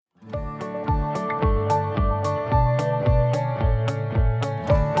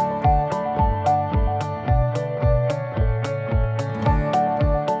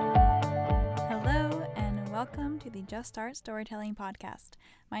Just Start Storytelling podcast.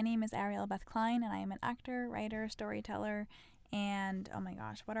 My name is Ariel Beth Klein, and I am an actor, writer, storyteller, and oh my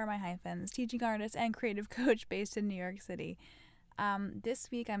gosh, what are my hyphens? Teaching artist and creative coach based in New York City. This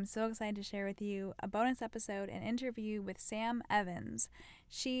week, I'm so excited to share with you a bonus episode, an interview with Sam Evans.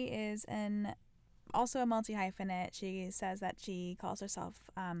 She is also a multi-hyphenate. She says that she calls herself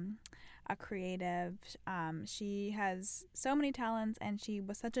a creative. She has so many talents, and she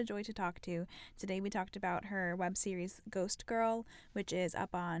was such a joy to talk to. Today we talked about her web series Ghost Girl, which is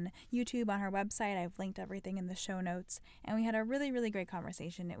up on YouTube on her website. I've linked everything in the show notes, and we had a really, really great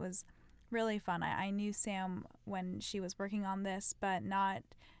conversation. It was really fun. I knew Sam when she was working on this, but not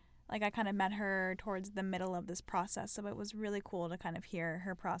like I kind of met her towards the middle of this process, so it was really cool to kind of hear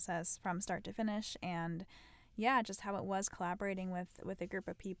her process from start to finish, and yeah, just how it was collaborating with a group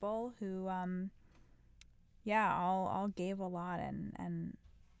of people who all gave a lot and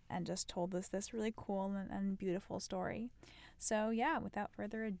just told us this really cool and beautiful story. So yeah, without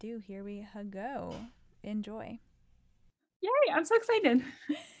further ado, here we go. Enjoy. Yay, I'm so excited.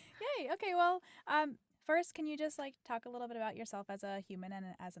 Yay. Okay, well, first, can you just talk a little bit about yourself as a human and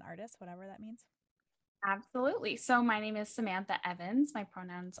as an artist, whatever that means? Absolutely. So my name is Samantha Evans. My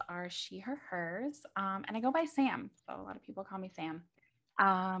pronouns are she, her, hers, and I go by Sam. So a lot of people call me Sam.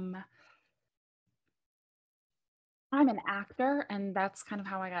 Um, I'm an actor, and that's kind of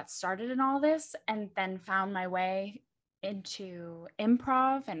how I got started in all this, and then found my way into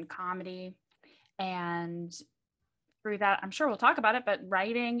improv and comedy. And through that, I'm sure we'll talk about it, but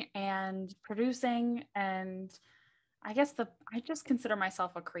writing and producing and I just consider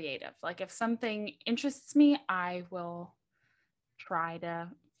myself a creative. Like if something interests me, I will try to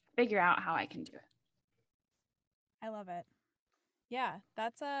figure out how I can do it. I love it. Yeah,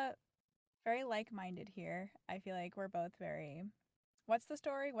 that's a very like-minded here. I feel like we're both very, what's the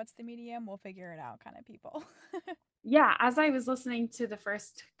story? What's the medium? We'll figure it out kind of people. Yeah, as I was listening to the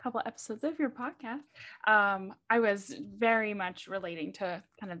first couple episodes of your podcast, I was very much relating to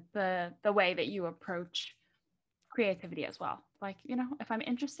kind of the way that you approach creativity as well. Like, if I'm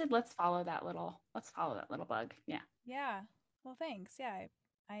interested, let's follow that little bug. Yeah. Yeah. Well, thanks. Yeah,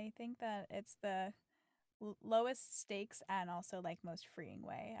 I think that it's the lowest stakes and also most freeing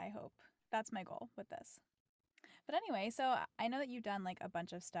way, I hope. That's my goal with this. But anyway, so I know that you've done a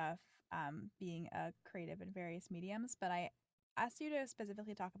bunch of stuff being a creative in various mediums, but I asked you to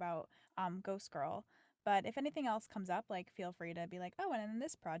specifically talk about Ghost Girl. But if anything else comes up, feel free to be like, oh, and in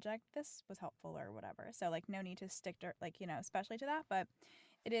this project, this was helpful or whatever. So no need to stick to especially to that. But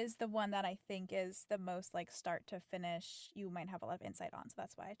it is the one that I think is the most start to finish. You might have a lot of insight on, so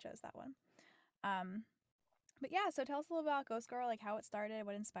that's why I chose that one. Um, but yeah, so tell us a little about Ghost Girl, how it started,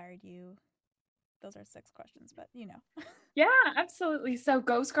 what inspired you. Those are 6 questions, but Yeah, absolutely. So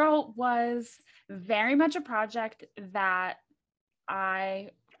Ghost Girl was very much a project that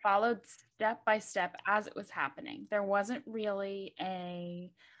I followed step by step as it was happening. There wasn't really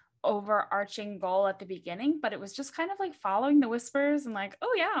a overarching goal at the beginning, but it was just kind of like following the whispers and like,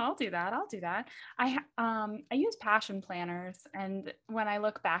 oh yeah, I'll do that. I'll do that. I use passion planners, and when I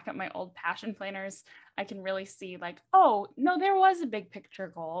look back at my old passion planners, I can really see like, oh no, there was a big picture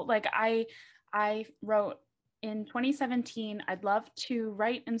goal. Like I wrote in 2017, I'd love to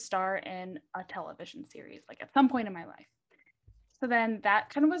write and star in a television series, like at some point in my life. So then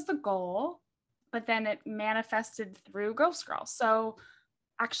that kind of was the goal, but then it manifested through Ghost Girl. So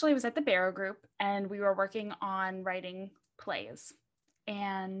actually, I was at the Barrow Group and we were working on writing plays.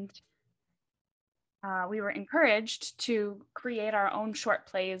 And we were encouraged to create our own short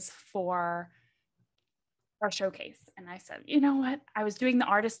plays for our showcase. And I said, you know what? I was doing the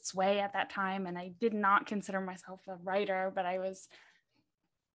artist's way at that time, and I did not consider myself a writer, but I was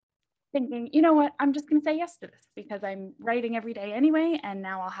thinking, you know what, I'm just going to say yes to this because I'm writing every day anyway, and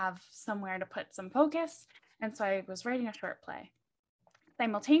now I'll have somewhere to put some focus. And so I was writing a short play.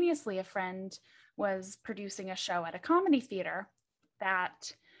 Simultaneously, a friend was producing a show at a comedy theater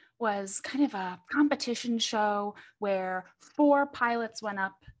that was kind of a competition show where 4 pilots went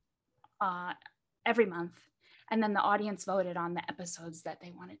up every month, and then the audience voted on the episodes that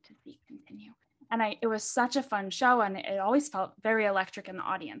they wanted to see continue. And it was such a fun show, and it always felt very electric in the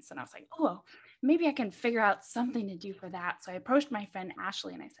audience. And I was like, oh, maybe I can figure out something to do for that. So I approached my friend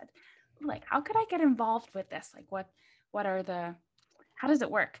Ashley and I said, like, how could I get involved with this? Like, what are the, how does it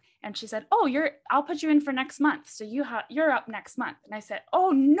work? And she said, oh, I'll put you in for next month. So you're up next month. And I said,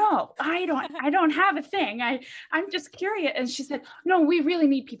 oh no, I don't have a thing. I'm just curious. And she said, no, we really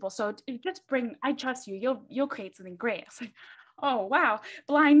need people. So just I trust you. You'll create something great. I was like, oh, wow.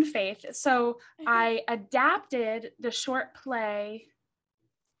 Blind faith. So I adapted the short play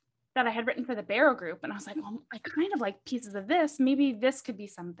that I had written for the Barrow Group. And I was like, well, I kind of like pieces of this. Maybe this could be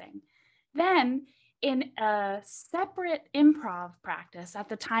something. Then in a separate improv practice, at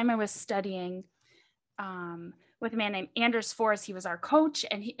the time I was studying with a man named Anders Forrest. He was our coach,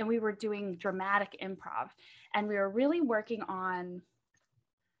 and we were doing dramatic improv. And we were really working on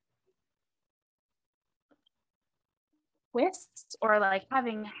twists, or like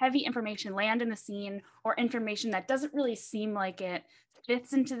having heavy information land in the scene, or information that doesn't really seem like it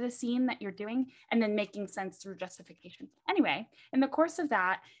fits into the scene that you're doing, and then making sense through justification. Anyway, in the course of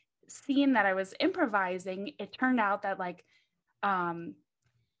that scene that I was improvising, it turned out that like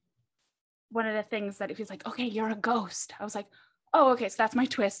one of the things that he was like, okay, you're a ghost. I was like, oh, okay, so that's my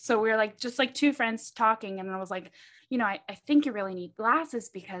twist. So we were like just like two friends talking, and I was like, I think you really need glasses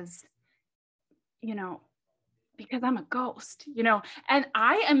because, you know, because I'm a ghost, and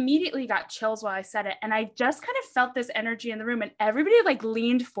I immediately got chills while I said it. And I just kind of felt this energy in the room, and everybody like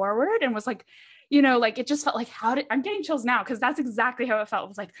leaned forward and was like, like it just felt like, I'm getting chills now, because that's exactly how it felt. It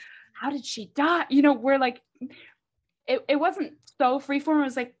was like, how did she die? We're like, it wasn't so freeform. It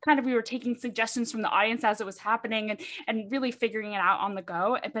was like kind of, we were taking suggestions from the audience as it was happening, and really figuring it out on the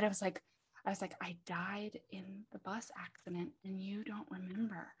go. But I was like, I died in the bus accident and you don't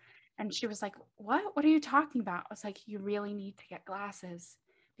remember. And she was like, what are you talking about? I was like, you really need to get glasses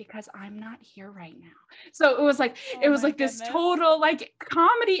because I'm not here right now. So it was like, this total like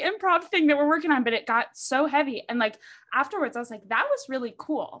comedy improv thing that we're working on, but it got so heavy. And like afterwards I was like, that was really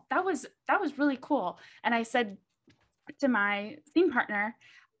cool. That was really cool. And I said to my scene partner,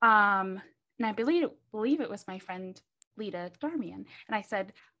 and I believe it was my friend Lita Darmian, and I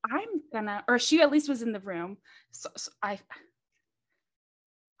said, I'm gonna, or she at least was in the room. So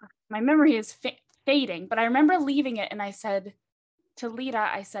my memory is fading, but I remember leaving it, and I said to Lita,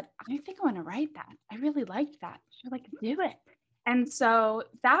 I said, I think I want to write that. I really liked that. She was like, do it. And so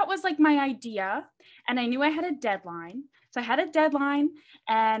that was like my idea. And I knew I had a deadline. So I had a deadline,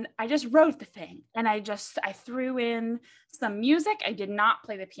 and I just wrote the thing, and I threw in some music. I did not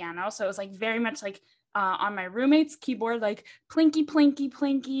play the piano. So it was like very much like on my roommate's keyboard, like plinky, plinky,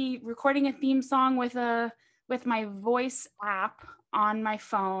 plinky, recording a theme song with my voice app on my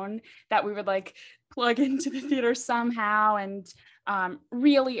phone that we would like plug into the theater somehow. And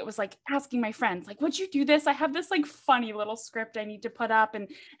really it was like asking my friends, like, would you do this? I have this like funny little script I need to put up. And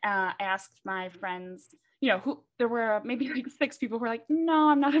I asked my friends, who, there were maybe like 6 people who were like, no,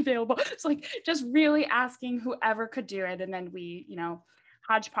 I'm not available. So like just really asking whoever could do it. And then we,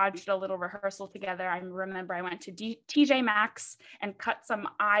 hodgepodged a little rehearsal together. I remember I went to TJ Maxx and cut some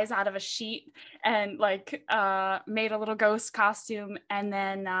eyes out of a sheet and like made a little ghost costume. And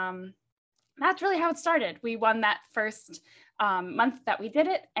then that's really how it started. We won that first month that we did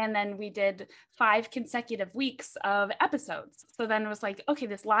it. And then we did 5 consecutive weeks of episodes. So then it was like, okay,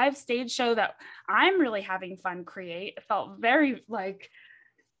 this live stage show that I'm really having fun create. It felt very like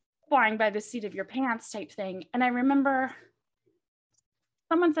flying by the seat of your pants type thing. And I remember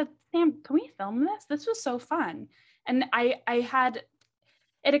someone said, Sam, can we film this? This was so fun. And it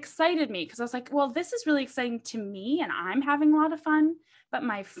excited me because I was like, well, this is really exciting to me and I'm having a lot of fun, but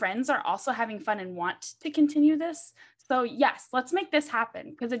my friends are also having fun and want to continue this. So yes, let's make this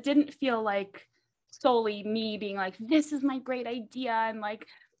happen, because it didn't feel like solely me being like, this is my great idea and like,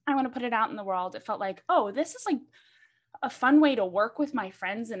 I want to put it out in the world. It felt like, oh, this is like a fun way to work with my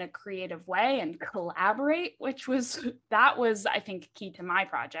friends in a creative way and collaborate, that was, I think, key to my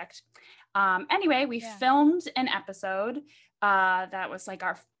project. Anyway, we filmed an episode that was like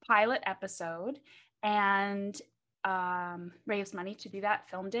our pilot episode, and raised money to do that,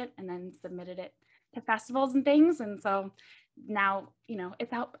 filmed it, and then submitted it to festivals and things. And so now,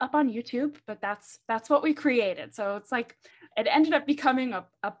 it's up on YouTube, but that's what we created. So it's like, it ended up becoming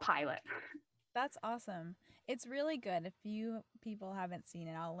a pilot. That's awesome. It's really good. If you people haven't seen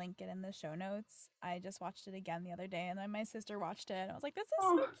it, I'll link it in the show notes. I just watched it again the other day, and then my sister watched it, and I was like, this is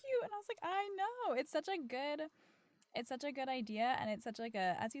so cute. And I was like, I know. It's such a good idea, and it's such like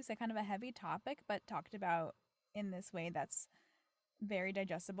a, as you said, kind of a heavy topic, but talked about in this way that's very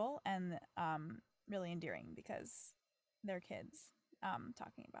digestible and really endearing, because they're kids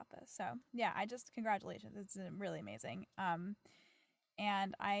talking about this. So yeah, congratulations. It's really amazing. And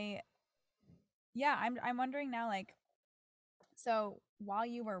I'm wondering now, like, so while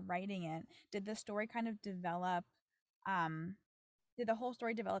you were writing it, did the story kind of develop, did the whole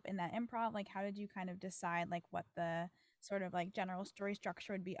story develop in that improv? Like, how did you kind of decide like what the sort of like general story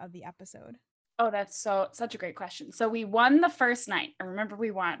structure would be of the episode? Oh, that's such a great question. So we won the first night. I remember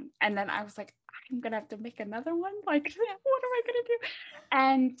we won. And then I was like, I'm gonna have to make another one. Like, what am I gonna do?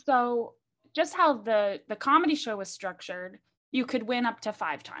 And so just how the comedy show was structured, you could win up to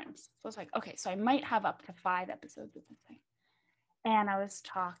 5 times. So I was like, okay, so I might have up to 5 episodes of this thing. And I was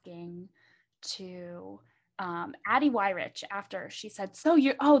talking to Addie Wyrich after. She said, so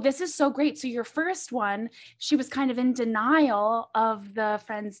this is so great. So your first one, she was kind of in denial of the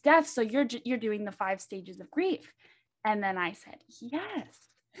friend's death. So you're doing the 5 stages of grief. And then I said, yes,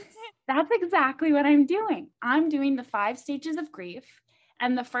 that's exactly what I'm doing. I'm doing the 5 stages of grief.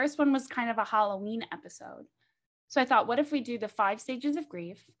 And the first one was kind of a Halloween episode. So I thought, what if we do the 5 stages of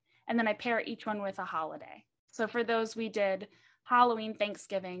grief? And then I pair each one with a holiday. So for those, we did Halloween,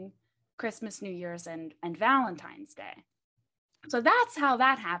 Thanksgiving, Christmas, New Year's, and Valentine's Day. So that's how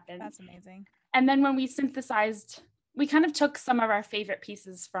that happened. That's amazing. And then when we synthesized, we kind of took some of our favorite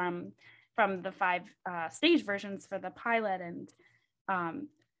pieces from the 5 stage versions for the pilot and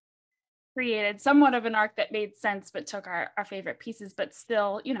created somewhat of an arc that made sense, but took our favorite pieces, but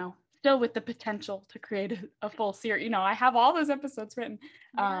still, still with the potential to create a full series. I have all those episodes written,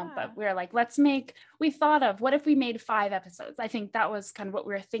 but we were like, we thought of, what if we made 5 episodes? I think that was kind of what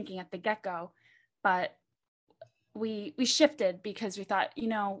we were thinking at the get-go, but we shifted because we thought,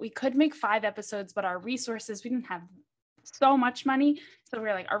 we could make 5 episodes, but our resources, we didn't have so much money. So we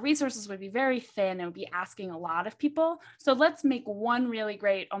were like, our resources would be very thin and would be asking a lot of people. So let's make one really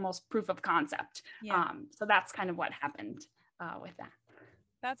great, almost proof of concept. Yeah. So that's kind of what happened with that.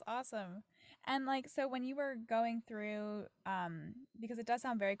 That's awesome. And so when you were going through, because it does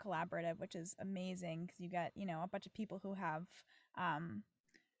sound very collaborative, which is amazing because you get, a bunch of people who have,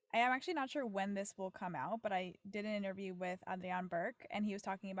 I am actually not sure when this will come out, but I did an interview with Adrian Burke, and he was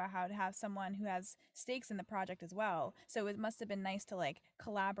talking about how to have someone who has stakes in the project as well. So it must have been nice to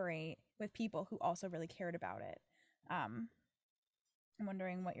collaborate with people who also really cared about it. I'm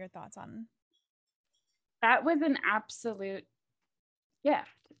wondering what your thoughts on. That was an absolute gift,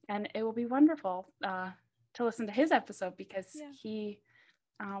 and it will be wonderful to listen to his episode because he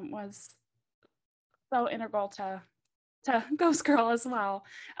was so integral to Ghost Girl as well.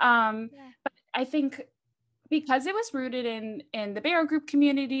 But I think because it was rooted in the Barrow Group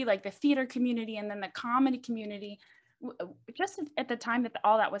community, like the theater community, and then the comedy community, just at the time that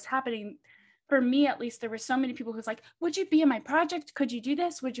all that was happening, for me at least, there were so many people who was like, would you be in my project? Could you do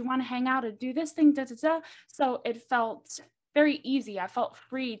this? Would you want to hang out and do this thing? Da, da, da. So it felt very easy. I felt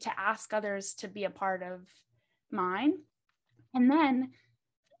free to ask others to be a part of mine. And then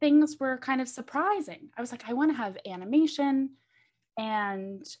things were kind of surprising. I was like, I want to have animation.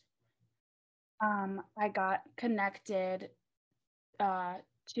 And I got connected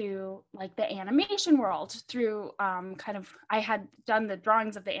to the animation world through I had done the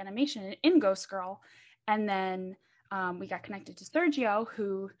drawings of the animation in Ghost Girl. And then we got connected to Sergio,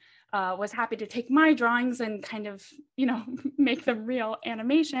 who was happy to take my drawings and kind of, make them real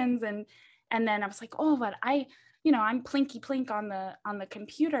animations. And then I was like, oh, but I'm plinky plink on the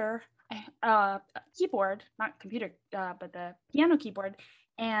computer keyboard, not computer, but the piano keyboard.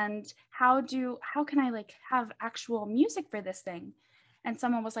 And how can I have actual music for this thing? And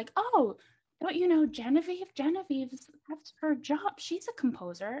someone was like, oh, don't you know Genevieve? Genevieve's, that's her job. She's a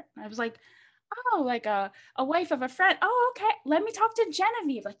composer. And I was like, oh, like a wife of a friend. Oh, okay. Let me talk to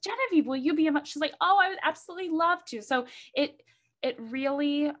Genevieve. Like, Genevieve, will you be a, she's like, oh, I would absolutely love to. So it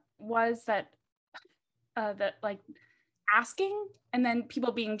really was that asking and then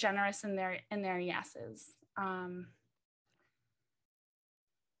people being generous in their yeses.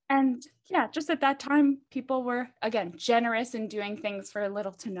 And yeah, just at that time, people were, again, generous in doing things for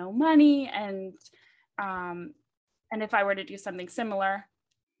little to no money. And if I were to do something similar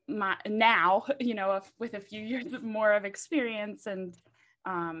now, with a few years more of experience and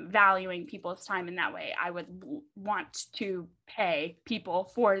valuing people's time in that way, I would want to pay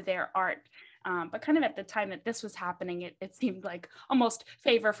people for their art. But kind of at the time that this was happening, it seemed like almost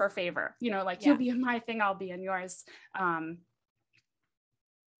favor for favor, you'll be in my thing, I'll be in yours.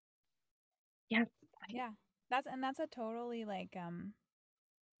 Yeah, that's a totally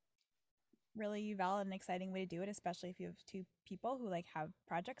really valid and exciting way to do it, especially if you have 2 people who have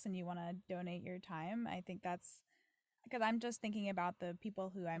projects and you want to donate your time. I think that's because I'm just thinking about the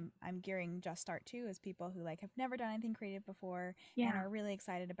people who I'm gearing Just Start to as people who have never done anything creative before and are really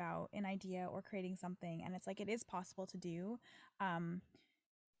excited about an idea or creating something, and it's it is possible to do,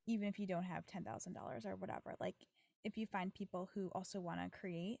 even if you don't have $10,000 or whatever. If you find people who also want to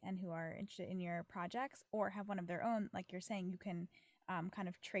create and who are interested in your projects or have one of their own, like you're saying, you can kind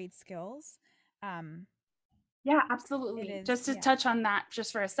of trade skills. Yeah, absolutely. Just to touch on that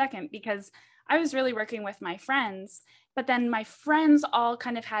just for a second, because I was really working with my friends, but then my friends all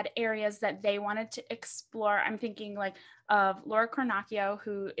kind of had areas that they wanted to explore. I'm thinking like of Laura Cornacchio,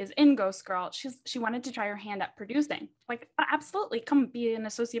 who is in Ghost Girl. She wanted to try her hand at producing. Like, absolutely, come be an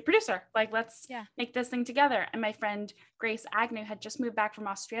associate producer. Like, let's Yeah. make this thing together. And my friend Grace Agnew had just moved back from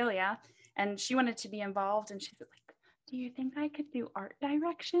Australia, and she wanted to be involved. And she said, like, do you think I could do art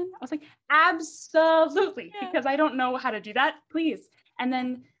direction? I was like, absolutely, Yeah. because I don't know how to do that. Please. And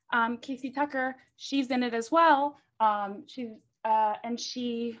then Casey Tucker, she's in it as well. And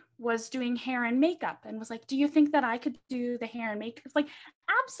she was doing hair and makeup and was like, do you think that I could do the hair and makeup? It's like,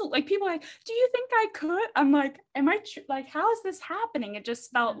 absolutely. Like, people are like, do you think I could? I'm like, am I like, how is this happening? It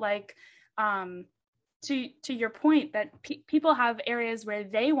just felt like, to your point, that people have areas where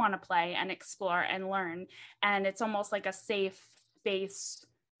they want to play and explore and learn, and it's almost like a safe space,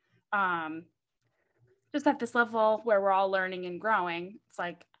 just at this level where we're all learning and growing. It's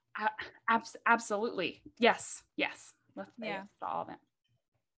like, absolutely, yes, let's say Yeah. yes to all of it.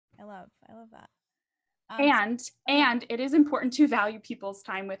 I love that. And it is important to value people's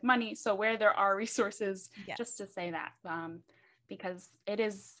time with money. So where there are resources, yes. just to say that, because it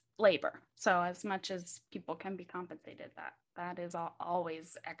is labor. So as much as people can be compensated, that is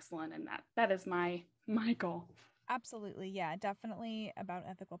always excellent, and that is my goal. Absolutely. Yeah, definitely about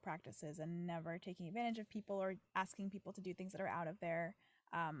ethical practices and never taking advantage of people or asking people to do things that are out of their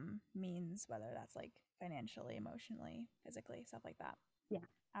means, whether that's like financially, emotionally, physically, stuff like that. Yeah.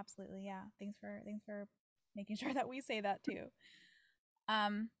 Absolutely. Yeah. Thanks for making sure that we say that too.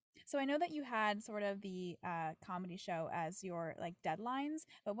 So I know that you had sort of the comedy show as your like deadlines,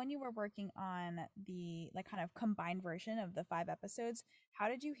 but when you were working on the like kind of combined version of the 5 episodes, how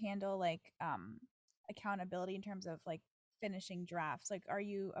did you handle like accountability in terms of like finishing drafts? Like, are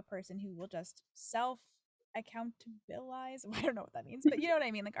you a person who will just self accountabilize? I don't know what that means, but you know what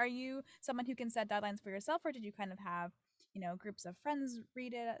I mean. Like, are you someone who can set deadlines for yourself, or did you kind of have, groups of friends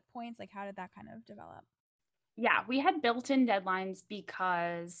read it at points? Like, how did that kind of develop? Yeah, we had built-in deadlines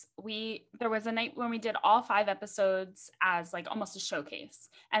because there was a night when we did all 5 episodes as like almost a showcase.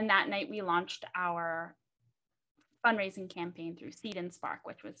 And that night we launched our fundraising campaign through Seed and Spark,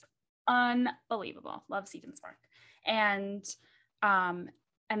 which was unbelievable. Love Seed and Spark. And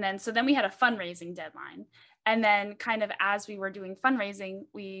then we had a fundraising deadline. And then kind of as we were doing fundraising,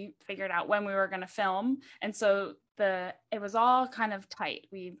 we figured out when we were going to film. And so it was all kind of tight.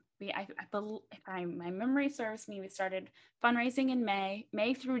 My memory serves me, we started fundraising in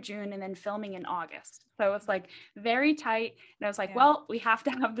May through June, and then filming in August. So it was like very tight. And I was like, well, we have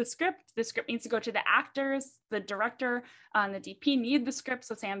to have the script. The script needs to go to the actors, the director, and the DP need the script.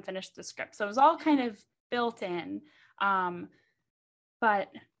 So Sam finished the script. So it was all kind of built in. But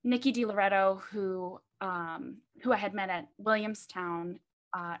Nikki DiLoretto, who I had met at Williamstown,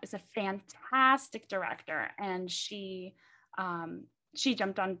 is a fantastic director, and she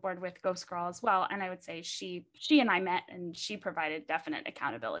jumped on board with Ghost Girl as well. And I would say she and I met, and she provided definite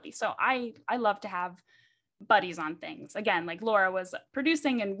accountability. So I love to have buddies on things. Again, like Laura was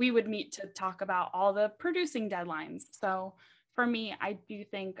producing, and we would meet to talk about all the producing deadlines. So for me, I do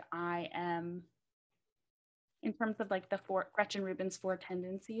think I am, in terms of like Gretchen Rubin's 4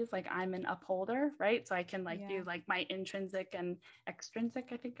 tendencies, like I'm an upholder, right? So I can do like my intrinsic and extrinsic,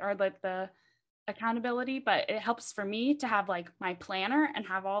 I think, are like the accountability, but it helps for me to have like my planner and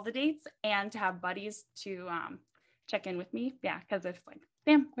have all the dates, and to have buddies to check in with me. Yeah, because if like,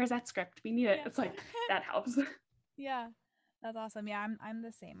 Sam, where's that script? We need it. It's like, that helps. Yeah. That's awesome. Yeah, I'm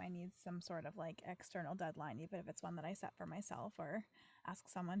the same. I need some sort of like external deadline, even if it's one that I set for myself or ask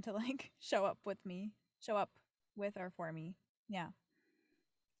someone to like show up with or for me. Yeah.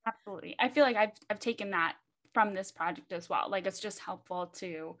 Absolutely. I feel like I've taken that from this project as well. Like, it's just helpful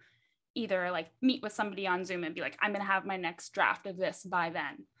to either like meet with somebody on Zoom and be like, I'm going to have my next draft of this by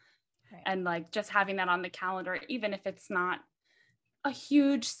then. Right. And like just having that on the calendar, even if it's not a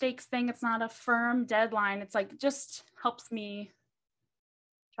huge stakes thing, it's not a firm deadline, it's like just helps me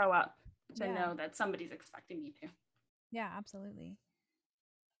show up to know that somebody's expecting me to. Yeah, absolutely.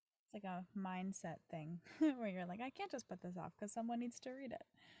 It's like a mindset thing where you're like, I can't just put this off because someone needs to read it.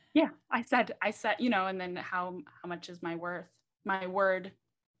 Yeah, I said, and then how much is my word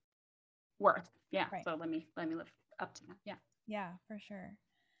worth? Yeah. Right. So let me live up to that. Yeah. Yeah, for sure.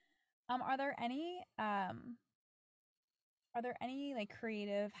 Are there any like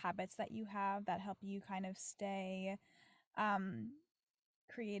creative habits that you have that help you kind of stay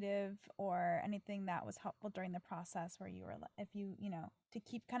creative, or anything that was helpful during the process where you were, if you, to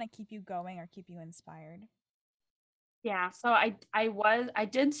keep you going or keep you inspired? Yeah, so I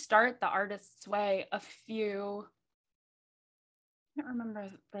did start the Artist's Way a few I can't remember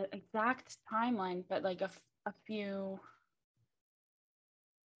the exact timeline, but like a few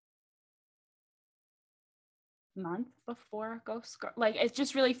months before Ghost Girl. Like it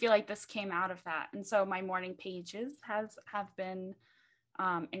just really feel like this came out of that. And so my morning pages have been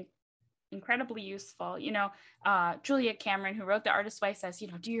in, incredibly useful. Julia Cameron, who wrote The Artist's Way, says,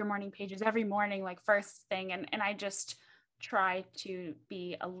 do your morning pages every morning, like first thing. And I just try to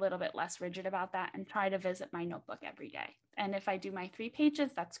be a little bit less rigid about that and try to visit my notebook every day. And if I do my 3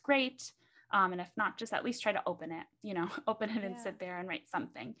 pages, that's great. And if not, just at least try to open it, open it and Yeah. sit there and write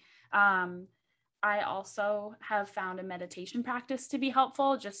something. I also have found a meditation practice to be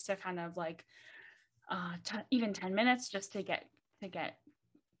helpful, just to kind of like even 10 minutes just to get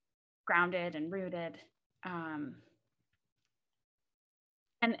grounded and rooted. And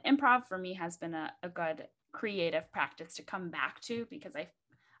improv for me has been a good creative practice to come back to, because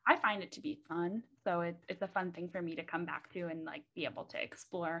I find it to be fun. So it's a fun thing for me to come back to and like be able to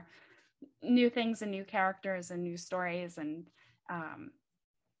explore new things and new characters and new stories, and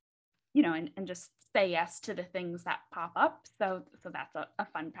and just say yes to the things that pop up. So that's a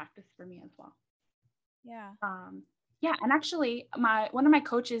fun practice for me as well. Yeah. Yeah, and actually, one of my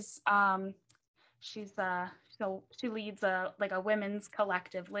coaches, she's so she leads a women's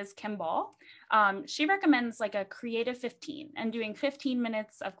collective, Liz Kimball. She recommends like a creative 15, and doing 15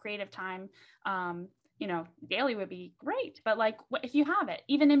 minutes of creative time. Daily would be great, but like if you have it,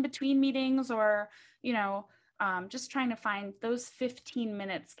 even in between meetings, or just trying to find those 15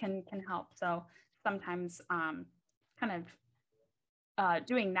 minutes can help. So sometimes kind of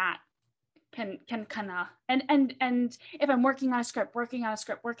doing that can kind of, and if I'm working on a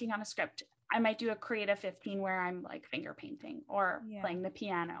script, I might do a creative 15 where I'm like finger painting or Yeah. playing the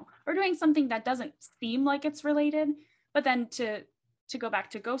piano or doing something that doesn't seem like it's related. But then to go back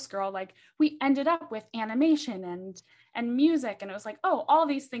to Ghost Girl, like we ended up with animation and music, and it was like, oh, all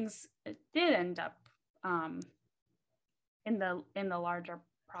these things did end up in the larger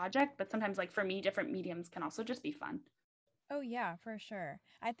project. But sometimes, like for me, different mediums can also just be fun. Oh yeah, for sure.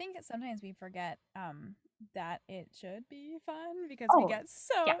 I think sometimes we forget that it should be fun because we Oh, get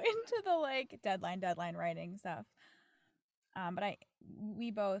so yeah. into the like deadline writing stuff. But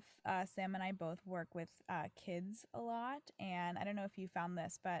we both, Sam and I both work with kids a lot, and I don't know if you found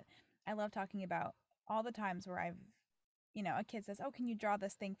this, but I love talking about all the times where a kid says, "Oh, can you draw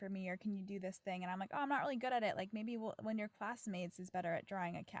this thing for me?" or "Can you do this thing?" And I'm like, "Oh, I'm not really good at it. Like maybe when your classmates is better at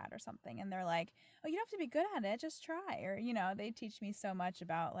drawing a cat or something." And they're like, "Oh, you don't have to be good at it. Just try." Or they teach me so much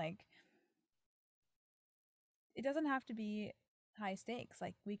about like it doesn't have to be high stakes.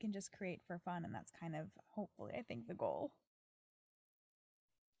 Like we can just create for fun, and that's kind of hopefully I think the goal.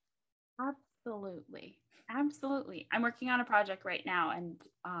 Absolutely. Absolutely. I'm working on a project right now, and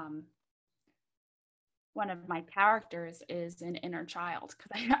one of my characters is an inner child,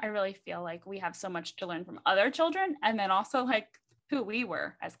 because I really feel like we have so much to learn from other children, and then also like who we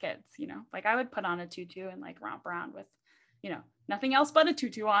were as kids. Like I would put on a tutu and like romp around with, nothing else but a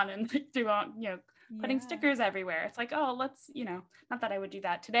tutu on, and like, putting Yeah. stickers everywhere. It's like, oh, let's, not that I would do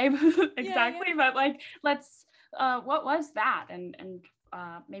that today Yeah, yeah. exactly, but like let's what was that? And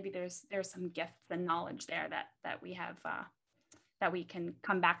maybe there's some gifts and knowledge there that we have that we can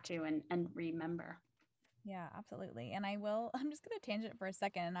come back to and remember. Yeah, absolutely. And I'm just going to tangent for a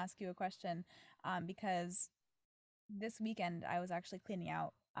second and ask you a question because this weekend I was actually cleaning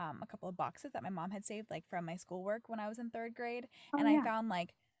out a couple of boxes that my mom had saved, like from my schoolwork when I was in third grade. Oh And I yeah. found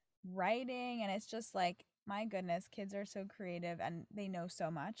like writing, and it's just like, my goodness, kids are so creative and they know so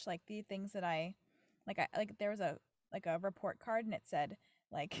much. Like the things that like there was a report card, and it said,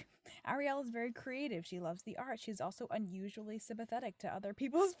 like, Ariel is very creative. She loves the art. She's also unusually sympathetic to other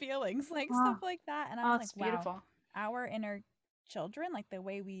people's feelings, like stuff Oh, like that. And I oh, was like, it's wow, beautiful. our inner children, like the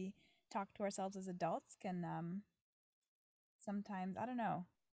way we talk to ourselves as adults, can sometimes, I don't know,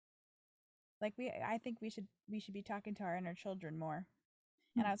 like I think we should be talking to our inner children more.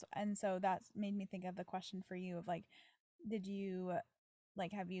 And so that's made me think of the question for you of like, did you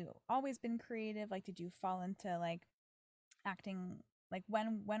like have you always been creative? Like did you fall into like acting? Like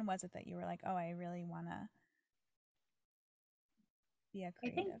when was it that you were like, oh, I really want to be a I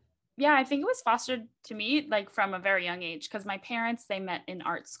think, creative? yeah, I think it was fostered to me like from a very young age, because my parents, they met in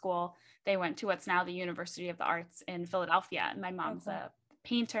art school. They went to what's now the University of the Arts in Philadelphia, and my Oh, mom's cool. a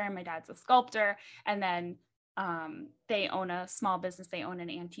painter and my dad's a sculptor. And then they own a small business. They own an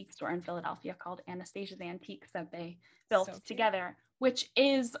antique store in Philadelphia called Anastasia's Antiques that they built So cute. together, which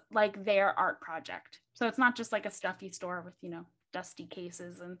is like their art project. So it's not just like a stuffy store with, dusty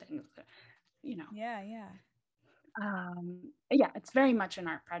cases and things, you know, Yeah, yeah. Yeah, it's very much an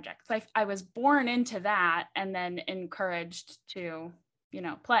art project. So I was born into that and then encouraged to,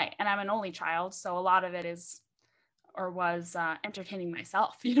 play. And I'm an only child, so a lot of it is or was entertaining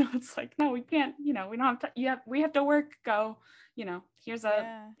myself. It's like, no, we can't. We don't have to. We have to work. Go. Here's a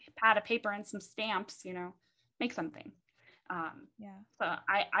Yeah. pad of paper and some stamps. Make something. Yeah. So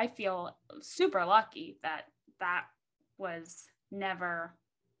I feel super lucky that that was never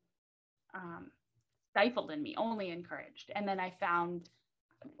stifled in me, only encouraged. And then I found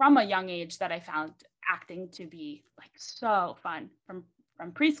from a young age that I found acting to be like so fun from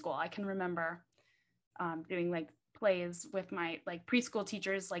preschool. I can remember doing like plays with my like preschool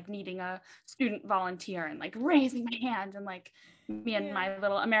teachers, like needing a student volunteer and like raising my hand and like me and Yeah. my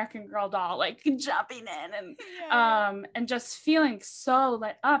little American Girl doll like jumping in Yeah. and just feeling so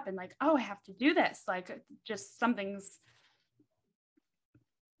lit up and like, oh, I have to do this. Like just something's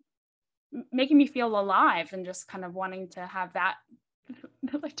making me feel alive and just kind of wanting to have that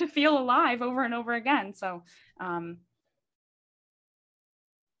like to feel alive over and over again. So um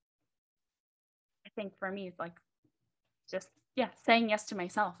I think for me it's like just yeah, saying yes to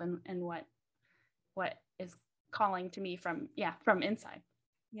myself and what is calling to me from inside.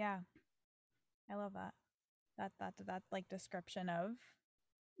 Yeah. I love that. That like description of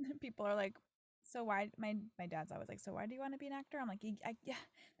people are like, so why my dad's always like, so why do you want to be an actor? I'm like, yeah,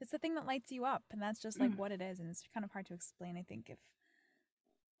 that's the thing that lights you up, and that's just like Mm. what it is, and it's kind of hard to explain. I think if,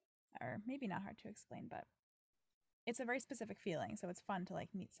 or maybe not hard to explain, but it's a very specific feeling. So it's fun to like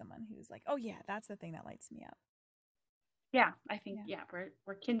meet someone who's like, oh yeah, that's the thing that lights me up. Yeah, I think Yeah.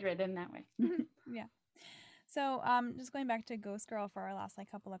 we're kindred in that way. Yeah. So, just going back to Ghost Girl for our last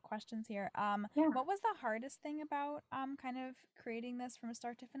like couple of questions here. Yeah. What was the hardest thing about kind of creating this from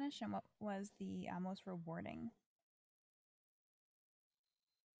start to finish, and what was the most rewarding?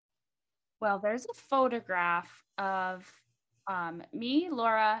 Well, there's a photograph of me,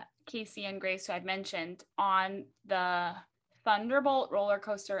 Laura, Casey, and Grace, who I've mentioned, on the Thunderbolt roller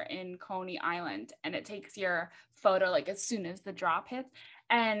coaster in Coney Island. And it takes your photo like as soon as the drop hits.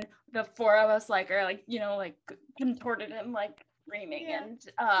 And the four of us like are like, like contorted and like screaming.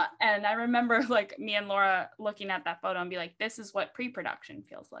 Yeah. And I remember like me and Laura looking at that photo and be like, this is what pre-production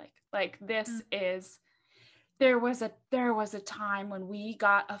feels like. Like this Mm. is there was a time when we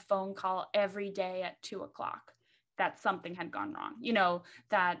got a phone call every day at 2 o'clock that something had gone wrong.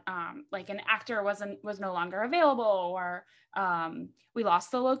 That like an actor was no longer available, or we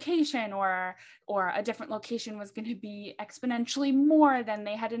lost the location, or a different location was going to be exponentially more than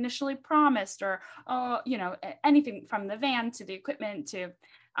they had initially promised, or anything from the van to the equipment to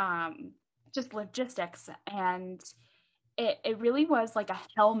just logistics. And it really was like a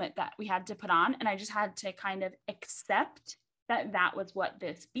helmet that we had to put on, and I just had to kind of accept that that was what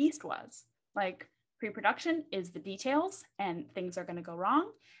this beast was. Like, pre-production is the details and things are going to go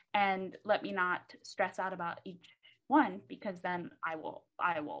wrong, and let me not stress out about each one, because then I will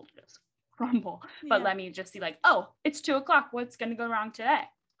just crumble. But Yeah. let me just see, like, oh, it's 2 o'clock, what's going to go wrong today?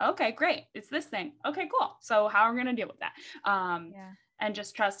 Okay, great, it's this thing. Okay, cool, so how are we going to deal with that? Yeah. And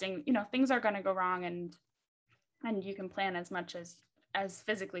just trusting, things are going to go wrong, and you can plan as much as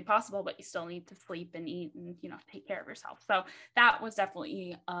physically possible, but you still need to sleep and eat and take care of yourself. So that was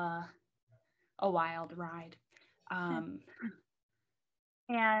definitely a wild ride.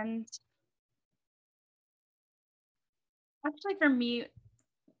 And actually for me,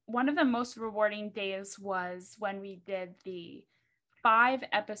 one of the most rewarding days was when we did the 5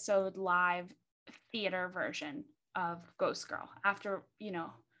 episode live theater version of Ghost Girl, after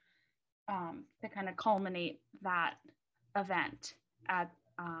to kind of culminate that event at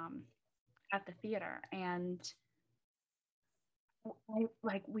um, at the theater. And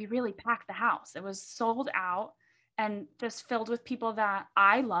we really packed the house. It was sold out and just filled with people that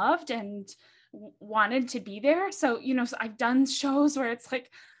I loved and wanted to be there. So, so I've done shows where it's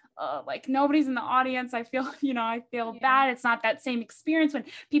like nobody's in the audience. I feel, I feel Yeah. bad. It's not that same experience when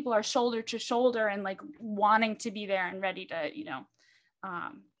people are shoulder to shoulder and like wanting to be there and ready to,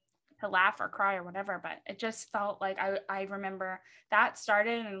 um, to laugh or cry or whatever. But it just felt like I remember that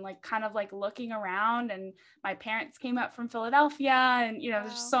started, and like kind of like looking around, and my parents came up from Philadelphia, and there's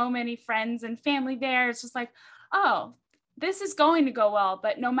Wow. so many friends and family there. It's just like, oh, this is going to go well.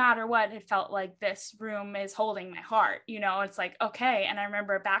 But no matter what, it felt like this room is holding my heart. It's like, okay. And I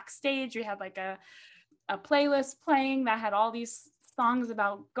remember backstage we had like a playlist playing that had all these songs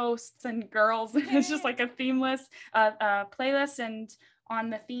about ghosts and girls. It's just like a themeless playlist and on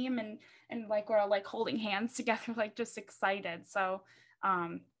the theme, and like we're all like holding hands together, like just excited. So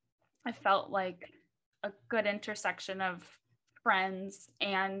I felt like a good intersection of friends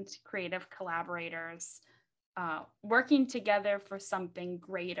and creative collaborators working together for something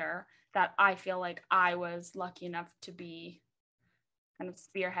greater that I feel like I was lucky enough to be kind of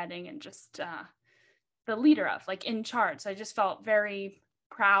spearheading and just the leader of, like in charge. So I just felt very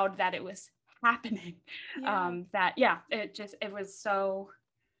proud that it was happening. Yeah. It was so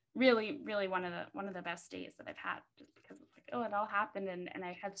really, really one of the best days that I've had, just because it's like, oh, it all happened, and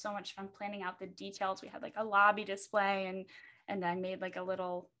I had so much fun planning out the details. We had like a lobby display, and I made like a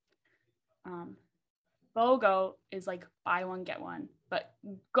little BOGO is like buy one get one, but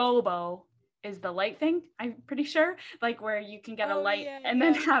GOBO is the light thing. I'm pretty sure, like where you can get a Oh light yeah, and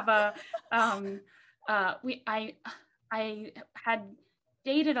then yeah. have a we I had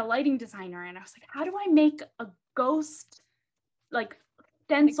dated a lighting designer, and I was like, how do I make a ghost like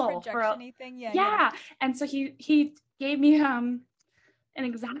Like stencil for a, projection-y thing. Yeah, yeah. yeah. And so he gave me an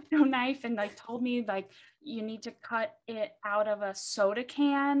X-Acto knife and like told me like you need to cut it out of a soda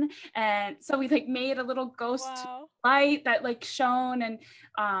can. And so we like made a little ghost Wow. light that like shone, and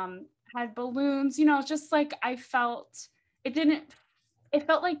had balloons, you know, just like I felt it didn't it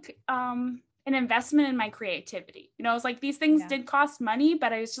felt like an investment in my creativity. You know, it's like these things Yeah. did cost money,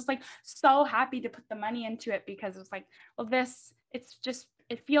 but I was just like so happy to put the money into it, because it was like, well,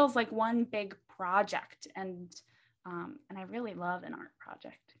 it feels like one big project, and I really love an art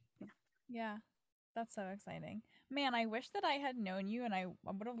project. Yeah. Yeah. That's so exciting. Man, I wish that I had known you and I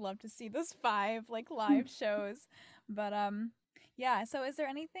would have loved to see those 5 like live shows. But yeah, so is there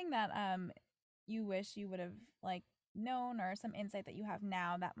anything that you wish you would have like known, or some insight that you have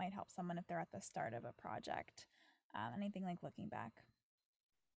now that might help someone if they're at the start of a project? Anything like looking back?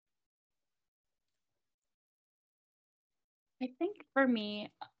 I think for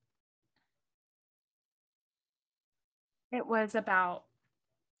me, it was about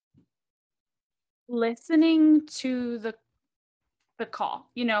listening to the call,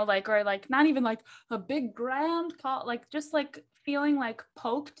 you know, like, or like not even like a big grand call, like just like feeling like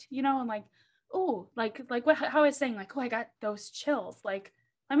poked, you know, and like, oh, like what how I was saying, like, oh, I got those chills. Like,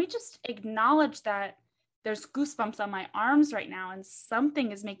 let me just acknowledge that there's goosebumps on my arms right now, and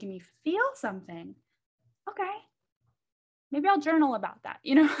something is making me feel something. Okay, maybe I'll journal about that,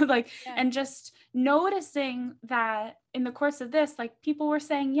 you know, like, Yeah. and just noticing that in the course of this, like people were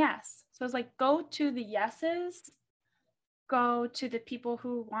saying yes. So it's like, go to the yeses, go to the people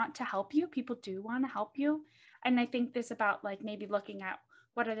who want to help you. People do want to help you. And I think this about like maybe looking at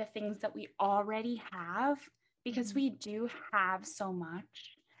what are the things that we already have, because Hmm. we do have so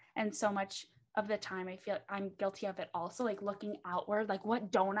much. And so much of the time I feel I'm guilty of it also, like looking outward, like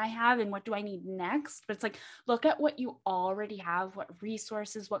what don't I have and what do I need next? But it's like, look at what you already have, what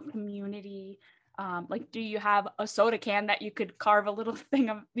resources, what community. Like, do you have a soda can that you could carve a little thing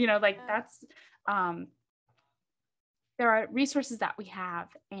of, you know, like Yeah. that's um there are resources that we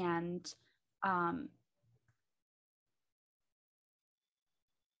have, um,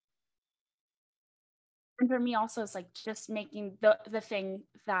 and for me also it's like just making the thing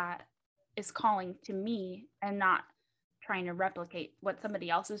that is calling to me, and not trying to replicate what somebody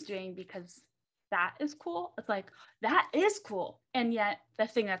else is doing because that is cool. It's like, that is cool, and yet the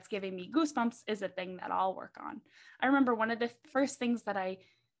thing that's giving me goosebumps is a thing that I'll work on. I remember one of the first things that I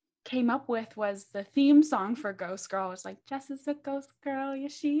came up with was the theme song for Ghost Girl. It was like, Jess is a ghost girl, yeah,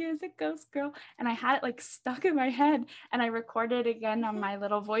 she is a ghost girl. And I had it like stuck in my head, and I recorded it again on my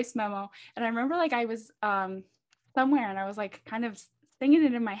little voice memo. And I remember like I was somewhere, and I was like kind of singing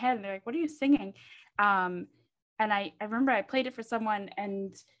it in my head, and they're like, what are you singing? Um, and I remember I played it for someone,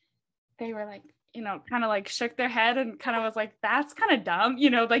 and they were like, you know, kind of like shook their head and kind of was like, that's kind of dumb, you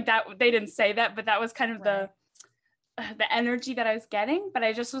know, like that. They didn't say that, but that was kind of Right. the energy that I was getting. But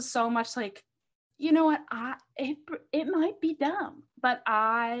I just was so much like, you know what, it might be dumb, but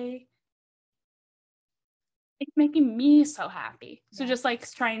I it's making me so happy. So Yeah. just like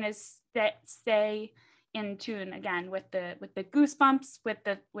trying to stay in tune again with the goosebumps, with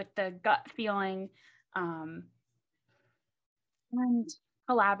the gut feeling, um, and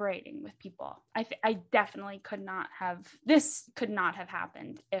collaborating with people. I definitely could not have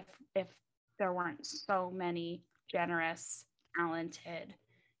happened if there weren't so many generous, talented,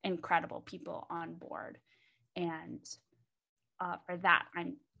 incredible people on board. And for that,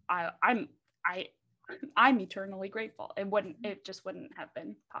 I'm I I'm eternally grateful. It just wouldn't have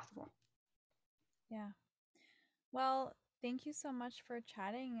been possible. Yeah. Well, thank you so much for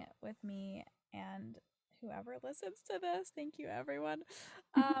chatting with me and whoever listens to this. Thank you, everyone.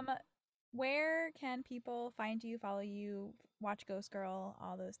 Um, where can people find you, follow you, watch Ghost Girl,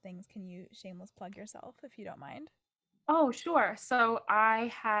 all those things? Can you shameless plug yourself if you don't mind? Oh, sure. So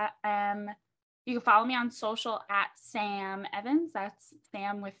am. You can follow me on social at Sam Evans. That's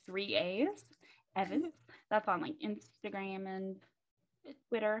Sam with 3 A's. Evans. That's on like Instagram and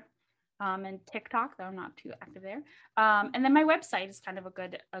Twitter, and TikTok, though I'm not too active there. And then my website is kind of a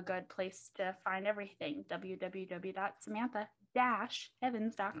good place to find everything,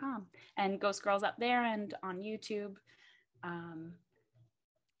 www.samantha-evans.com. And Ghost Girls up there and on YouTube. Um,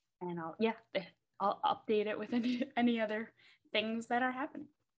 and I'll update it with any other things that are happening.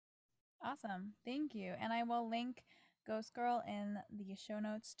 Awesome. Thank you. And I will link Ghost Girl in the show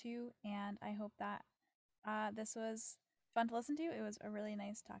notes too. And I hope that this was fun to listen to. It was a really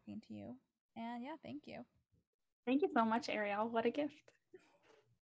nice talking to you. And yeah, thank you. Thank you so much, Ariel. What a gift.